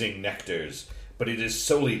pleasing nectars, but it is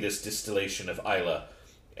solely this distillation of Islay,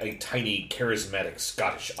 a tiny, charismatic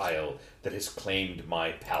Scottish isle, that has claimed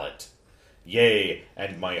my palate. Yea,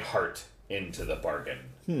 and my heart into the bargain.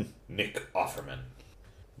 Nick Offerman.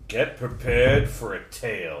 Get prepared for a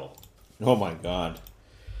tale. Oh my God.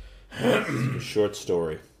 A short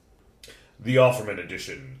story. The Offerman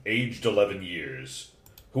edition, aged 11 years.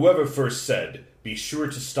 Whoever first said, "Be sure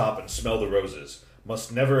to stop and smell the roses,"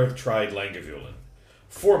 must never have tried Lagavulin.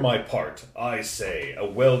 For my part, I say a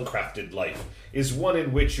well-crafted life is one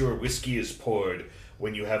in which your whiskey is poured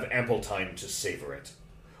when you have ample time to savor it.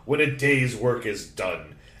 When a day's work is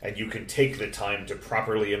done, and you can take the time to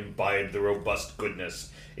properly imbibe the robust goodness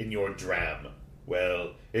in your dram,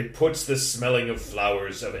 well, it puts the smelling of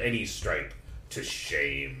flowers of any stripe to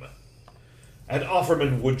shame. At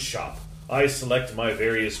Offerman Woodshop, I select my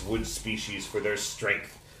various wood species for their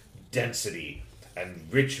strength, density, and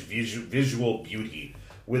rich visual beauty,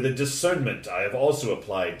 with a discernment I have also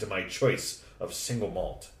applied to my choice of single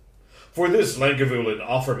malt. For this Lagavulin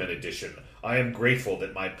Offerman edition, I am grateful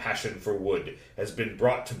that my passion for wood has been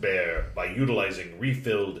brought to bear by utilizing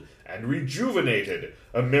refilled and rejuvenated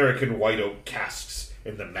American white oak casks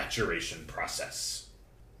in the maturation process.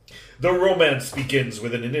 The romance begins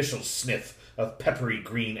with an initial sniff of peppery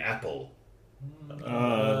green apple.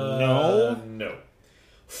 No. No.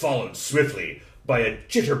 Followed swiftly by a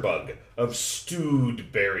jitterbug of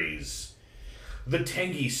stewed berries. The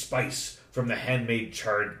tangy spice from the handmade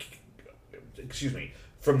charred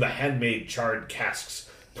casks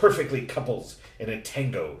perfectly couples in a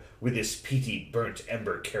tango with this peaty burnt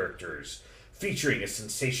ember characters, featuring a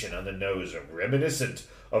sensation on the nose reminiscent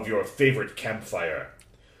of your favorite campfire.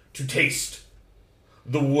 To taste,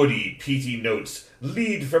 the woody, peaty notes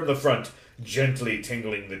lead from the front, gently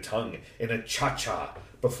tingling the tongue in a cha-cha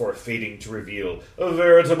before fading to reveal a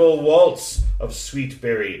veritable waltz of sweet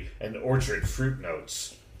berry and orchard fruit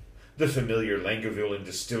notes. The familiar Lagavulin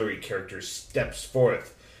distillery character steps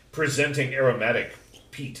forth, presenting aromatic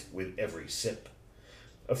peat with every sip.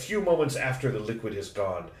 A few moments after the liquid has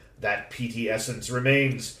gone, that peaty essence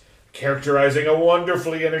remains, characterizing a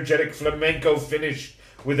wonderfully energetic flamenco finish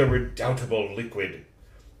with a redoubtable liquid,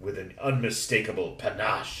 with an unmistakable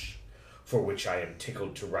panache, for which I am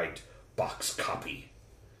tickled to write box copy.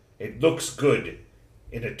 It looks good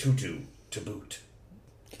in a tutu to boot.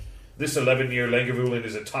 This 11-year Lagavulin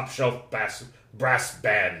is a top-shelf brass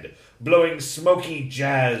band, blowing smoky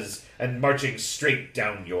jazz and marching straight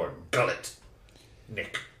down your gullet.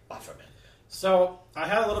 Nick Offerman. So, I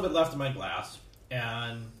had a little bit left in my glass,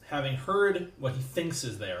 and having heard what he thinks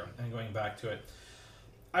is there, and going back to it,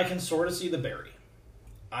 I can sort of see the berry.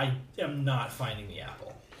 I am not finding the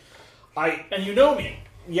apple. And you know me.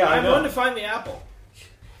 Yeah, I'm going to find the apple.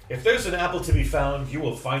 If there's an apple to be found, you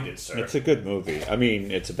will find it, sir. It's a good movie. I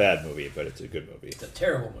mean, it's a bad movie, but it's a good movie. It's a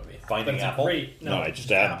terrible movie. Finding But it's Apple? No, I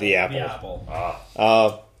just added the apple.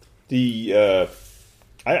 The apple.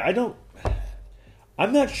 I don't.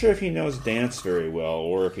 I'm not sure if he knows dance very well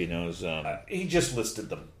or if he knows. He just listed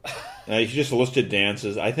them. He just listed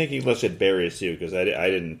dances. I think he listed berries too, because I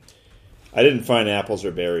didn't find apples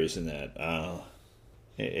or berries in that.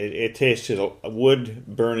 It tasted wood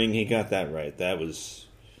burning. He got that right. That was.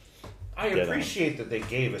 I appreciate that they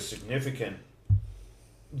gave a significant,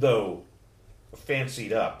 though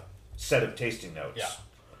fancied up, set of tasting notes. Yeah.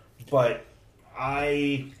 But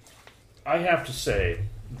I have to say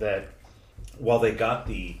that while they got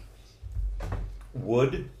the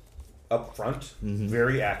wood up front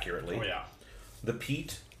very accurately, Oh yeah. the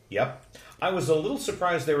peat, yep. I was a little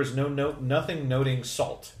surprised there was nothing noting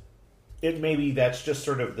salt. It maybe that's just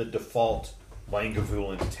sort of the default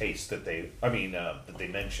Lagavulin taste that they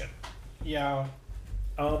mention. Yeah.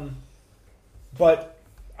 But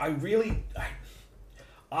I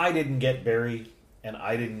didn't get berry and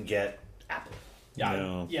I didn't get apple. Yeah.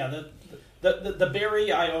 No. Yeah. The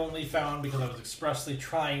berry I only found because I was expressly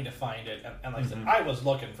trying to find it, and like I said, I was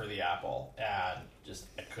looking for the apple and just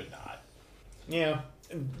I could not. Yeah.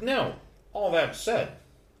 No. All that said,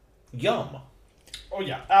 yum. Oh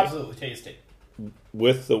yeah, absolutely tasty.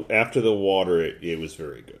 After the water, it was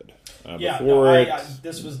very good. Yeah, Before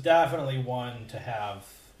this was definitely one to have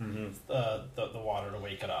the water to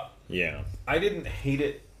wake it up. yeah. I didn't hate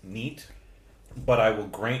it neat, but I will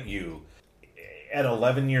grant you, at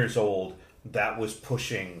 11 years old, that was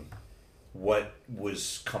pushing what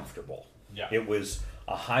was comfortable. Yeah. It was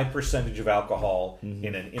a high percentage of alcohol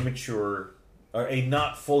in an immature, or a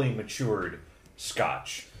not fully matured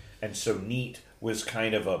Scotch. And so neat was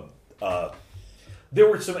kind of there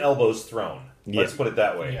were some elbows thrown. Let's put it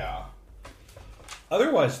that way. Yeah.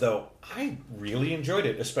 Otherwise, though, I really enjoyed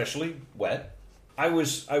it, especially wet. I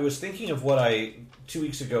was thinking of what 2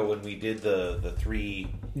 weeks ago when we did the three.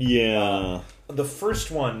 Yeah. The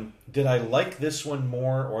first one, did I like this one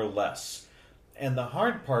more or less? And the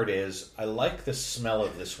hard part is, I like the smell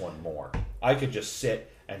of this one more. I could just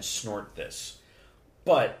sit and snort this.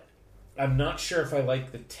 But I'm not sure if I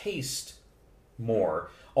like the taste more,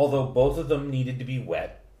 although both of them needed to be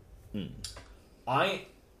wet. I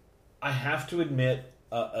have to admit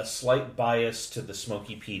a slight bias to the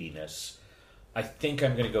smoky peatiness. I think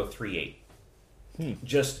I'm going to go 3.8.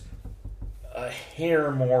 Just a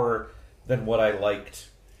hair more than what I liked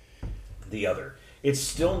the other. It's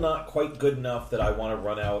still not quite good enough that I want to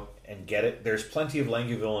run out and get it. There's plenty of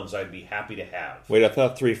Lagavulins I'd be happy to have. Wait, I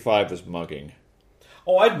thought 3.5 was mugging.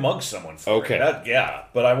 Oh, I'd mug someone for Okay. it. Yeah,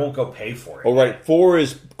 but I won't go pay for it. Oh, right. 4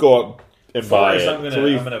 is go up and 4 buy is it. I'm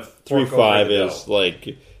gonna fork 3.5 over the is dough.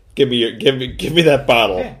 like give me that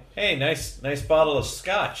bottle. Hey, nice bottle of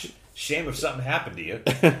scotch. Shame if something happened to you.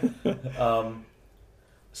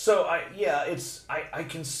 So I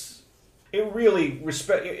can. It really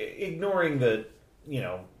ignoring the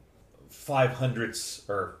 0.05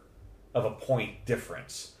 or of a point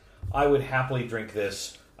difference. I would happily drink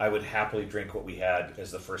this. I would happily drink what we had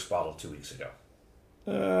as the first bottle 2 weeks ago.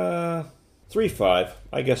 3.5.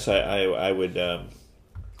 I guess I would.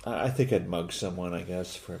 I think I'd mug someone. I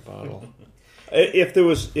guess for a bottle. if there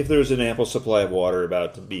was an ample supply of water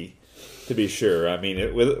about to be sure. I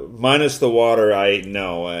mean, with minus the water, I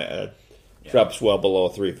know drops well below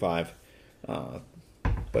 3.5.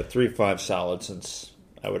 But 3.5 solid, since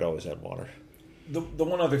I would always add water. The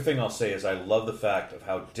one other thing I'll say is I love the fact of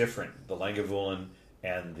how different the Lagavulin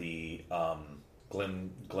and the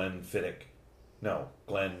Glenfiddich. No,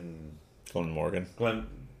 Glenmorgan.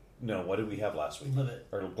 No, what did we have last week? Livet.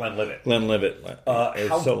 Or Glenlivet. Glenlivet. It was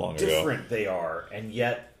How so long ago. different they are, and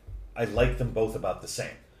yet I like them both about the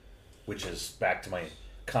same. Which is back to my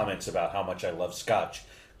comments about how much I love Scotch,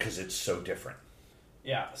 because it's so different.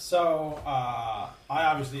 Yeah, so I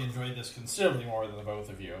obviously enjoyed this considerably more than the both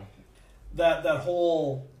of you. That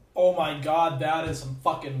whole, oh my god, that is some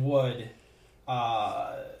fucking wood.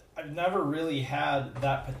 I've never really had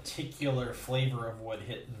that particular flavor of wood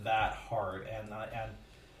hit that hard, and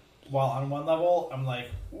while on one level I'm like,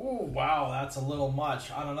 ooh, wow, that's a little much.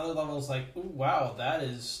 On another level, it's like, ooh, wow, that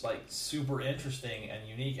is like super interesting and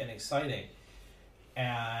unique and exciting.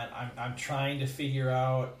 And I'm trying to figure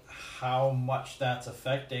out how much that's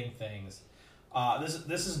affecting things.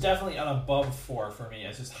 This is definitely an above 4 for me.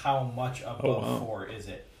 It's just how much above 4 is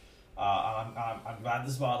it? I'm glad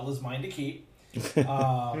this bottle is mine to keep.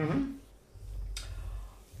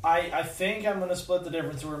 I think I'm going to split the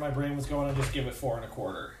difference where my brain was going and just give it 4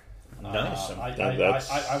 1/4. Nice.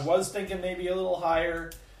 I was thinking maybe a little higher,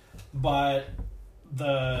 but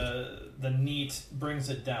the the neat brings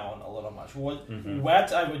it down a little much. Mm-hmm.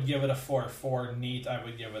 Wet, I would give it a 4.4. Neat, I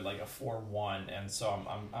would give it like a 4.1, and so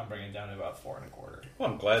I'm bringing it down to about 4.25.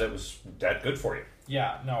 Well, I'm glad it was that good for you.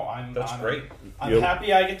 Yeah, no, That's great. I'm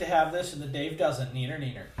happy I get to have this, and the Dave doesn't.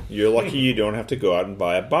 Neener. You're lucky you don't have to go out and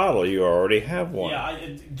buy a bottle. You already have one.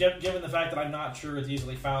 Yeah, given the fact that I'm not sure it's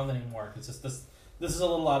easily found anymore, because this is a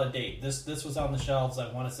little out of date. This was on the shelves,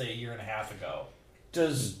 I want to say, a year and a half ago.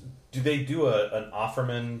 Do they do an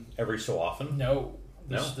Offerman every so often? No.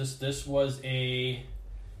 No? This was a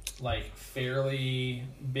fairly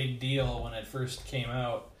big deal when it first came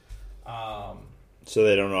out. So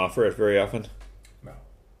they don't offer it very often? No.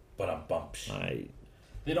 But I'm bumps.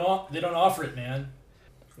 They don't offer it, man.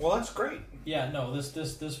 Well, that's great. Yeah, no, this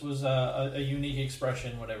was a unique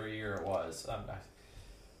expression whatever year it was.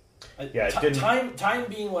 Time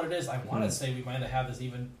being what it is, I want to say we might have had this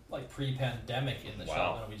even pre-pandemic in the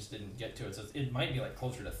shelf, and we just didn't get to it. So it might be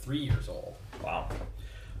closer to 3 years old. Wow.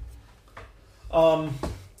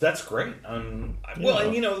 That's great. Well,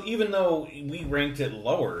 and even though we ranked it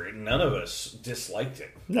lower, none of us disliked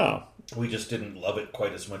it. No. We just didn't love it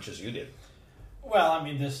quite as much as you did. Well, I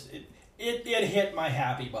mean, it hit my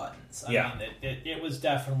happy buttons. I Yeah. mean, it was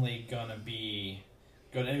definitely gonna be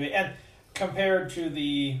good anyway. And compared to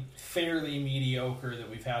the fairly mediocre that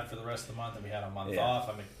we've had for the rest of the month, and we had a month off,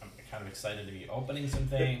 I'm kind of excited to be opening some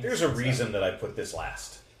things. There's a reason that I put this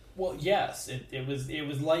last. Well, yes, it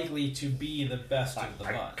was likely to be the best of the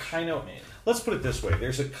bunch. Let's put it this way: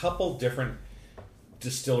 there's a couple different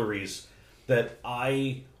distilleries that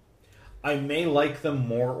I may like them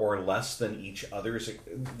more or less than each other's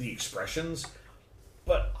the expressions,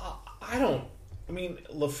 but I don't. I mean,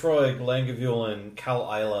 Laphroaig, Lagavulin, Cal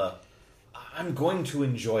Isla, I'm going to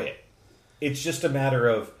enjoy it. It's just a matter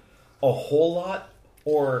of a whole lot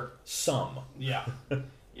or some. Yeah.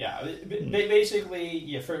 Yeah,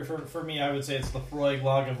 basically, for me, I would say it's Laphroaig,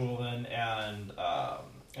 Lagavulin, and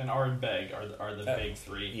Ardbeg are the big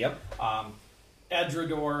three. Yep.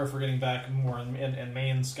 Edrador, if we're getting back more in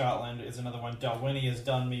Maine, Scotland, is another one. Dalwhinnie has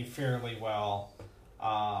done me fairly well.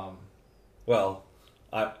 Well,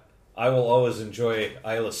 I will always enjoy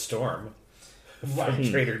Isla Storm from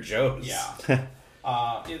Trader Joe's. Yeah.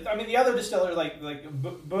 I mean, the other distillers like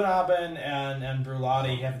Bunabin and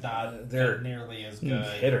Bruichladdich have not been nearly as good.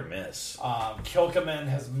 Hit or miss. Kilchoman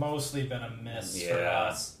has mostly been a miss for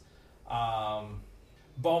us.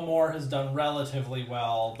 Bowmore has done relatively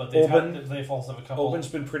well, but they've also have a couple. Oban's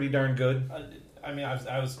been pretty darn good. I mean,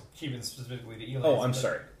 I was keeping specifically the Elis. Oh, I'm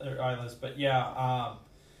sorry. Islas, but yeah.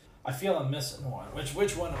 I feel I'm missing one.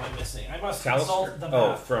 Which one am I missing? I must consult the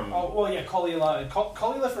map. Caol Ila.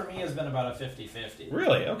 Caol Ila for me has been about a 50-50.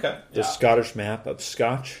 Really? Okay. The Scottish map of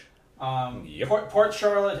Scotch? Yep. Port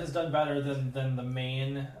Charlotte has done better than the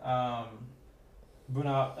main the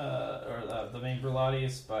main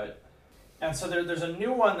Bruichladdich, but and so there's a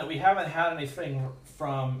new one that we haven't had anything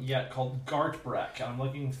from yet called Gartbreck, and I'm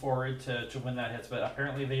looking forward to when that hits. But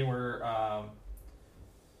apparently they were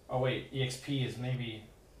EXP is maybe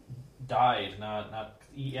died, not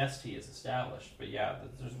EST is established, but yeah,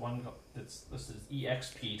 there's one this is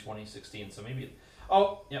EXP 2016, so maybe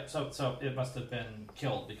so it must have been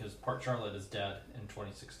killed because Port Charlotte is dead in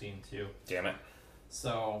 2016 too. Damn it.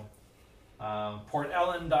 So Port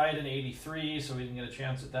Ellen died in 83, so we didn't get a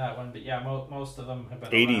chance at that one, but yeah, most of them have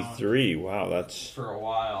been 83. Wow, that's for a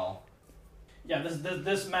while. Yeah,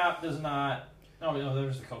 this map does not. No,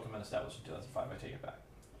 there's the Kilchoman established in 2005. I take it back.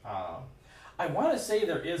 I want to say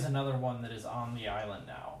there is another one that is on the island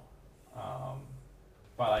now,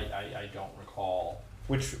 but I don't recall.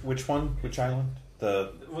 Which one? Which island? I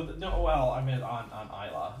mean on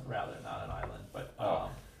Isla rather, not an island. But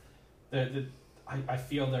I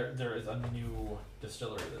feel there is a new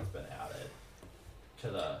distillery that's been added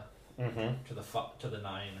to the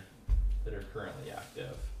 9 that are currently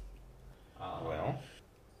active.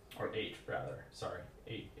 Or 8 rather. Sorry,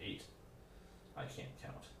 8. I can't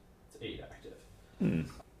count. 8 active.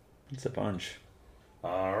 It's a bunch.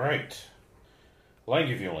 All right.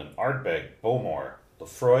 Lagavulin, Ardbeg, Bowmore,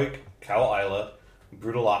 Laphroaig, Cal Isla,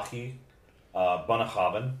 Bruichladdich,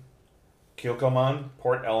 Bunnahabhain, Kilchoman,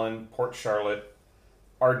 Port Ellen, Port Charlotte,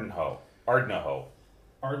 Ardnahoe. Ardnahoe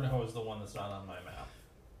is the one that's not on my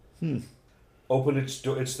map. Opened it's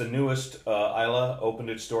the newest Isla. Opened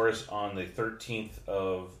its doors on the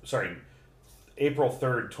April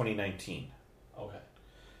 3rd, 2019. Okay.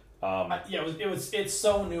 It's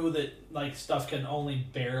so new that stuff can only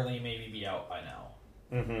barely maybe be out by now.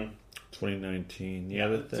 Mm-hmm. 2019.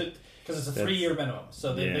 Because it's a 3-year minimum,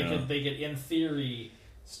 so they could in theory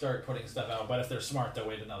start putting stuff out. But if they're smart, they'll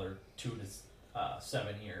wait another 2 to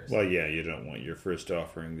 7 years. Well, yeah, you don't want your first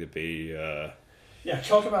offering to be. Yeah,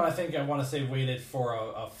 Kokoman, I think I want to say waited for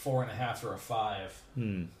a 4.5 or a 5. I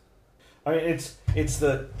mean, it's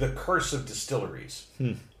the curse of distilleries.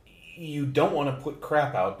 You don't want to put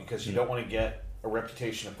crap out because you don't want to get a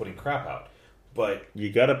reputation of putting crap out. But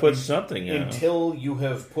You got to put something out. until you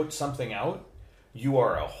have put something out, you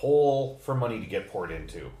are a hole for money to get poured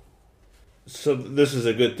into. So this is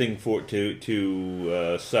a good thing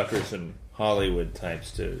to suckers and Hollywood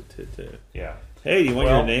types to. Yeah. Hey, do you want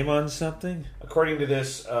Well- your name on something? According to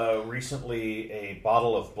this, recently a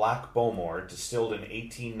bottle of Black Bowmore, distilled in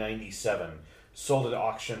 1897, sold at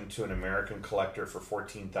auction to an American collector for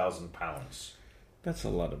 £14,000. That's a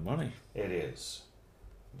lot of money. It is.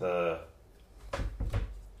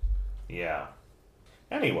 Yeah.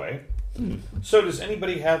 Anyway, so does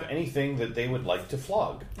anybody have anything that they would like to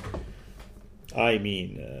flog? I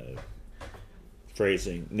mean,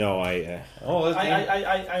 phrasing. No, Oh,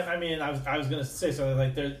 I mean, I was going to say something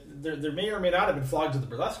like there may or may not have been flogged at the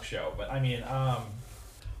burlesque show, but I mean, all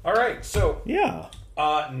right. So yeah.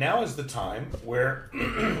 now is the time where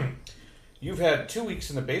you've had 2 weeks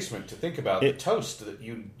in the basement to think about the toast that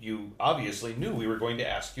you obviously knew we were going to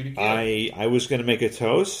ask you to give. I was going to make a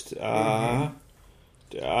toast. Well,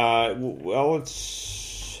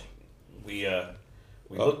 it's. We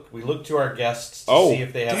look to our guests to Oh, see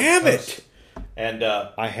if they have damn a toast. it! And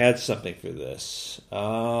I had something for this.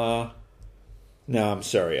 No, I'm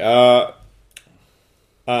sorry.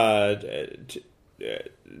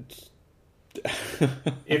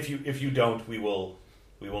 if you don't, we will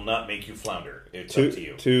not make you flounder. It's up to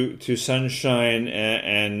you. To sunshine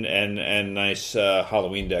and nice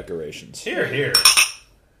Halloween decorations. Here.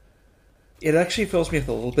 It actually fills me with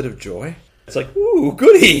a little bit of joy. It's like, ooh,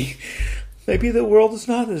 goody! Maybe the world is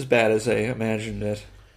not as bad as I imagined it.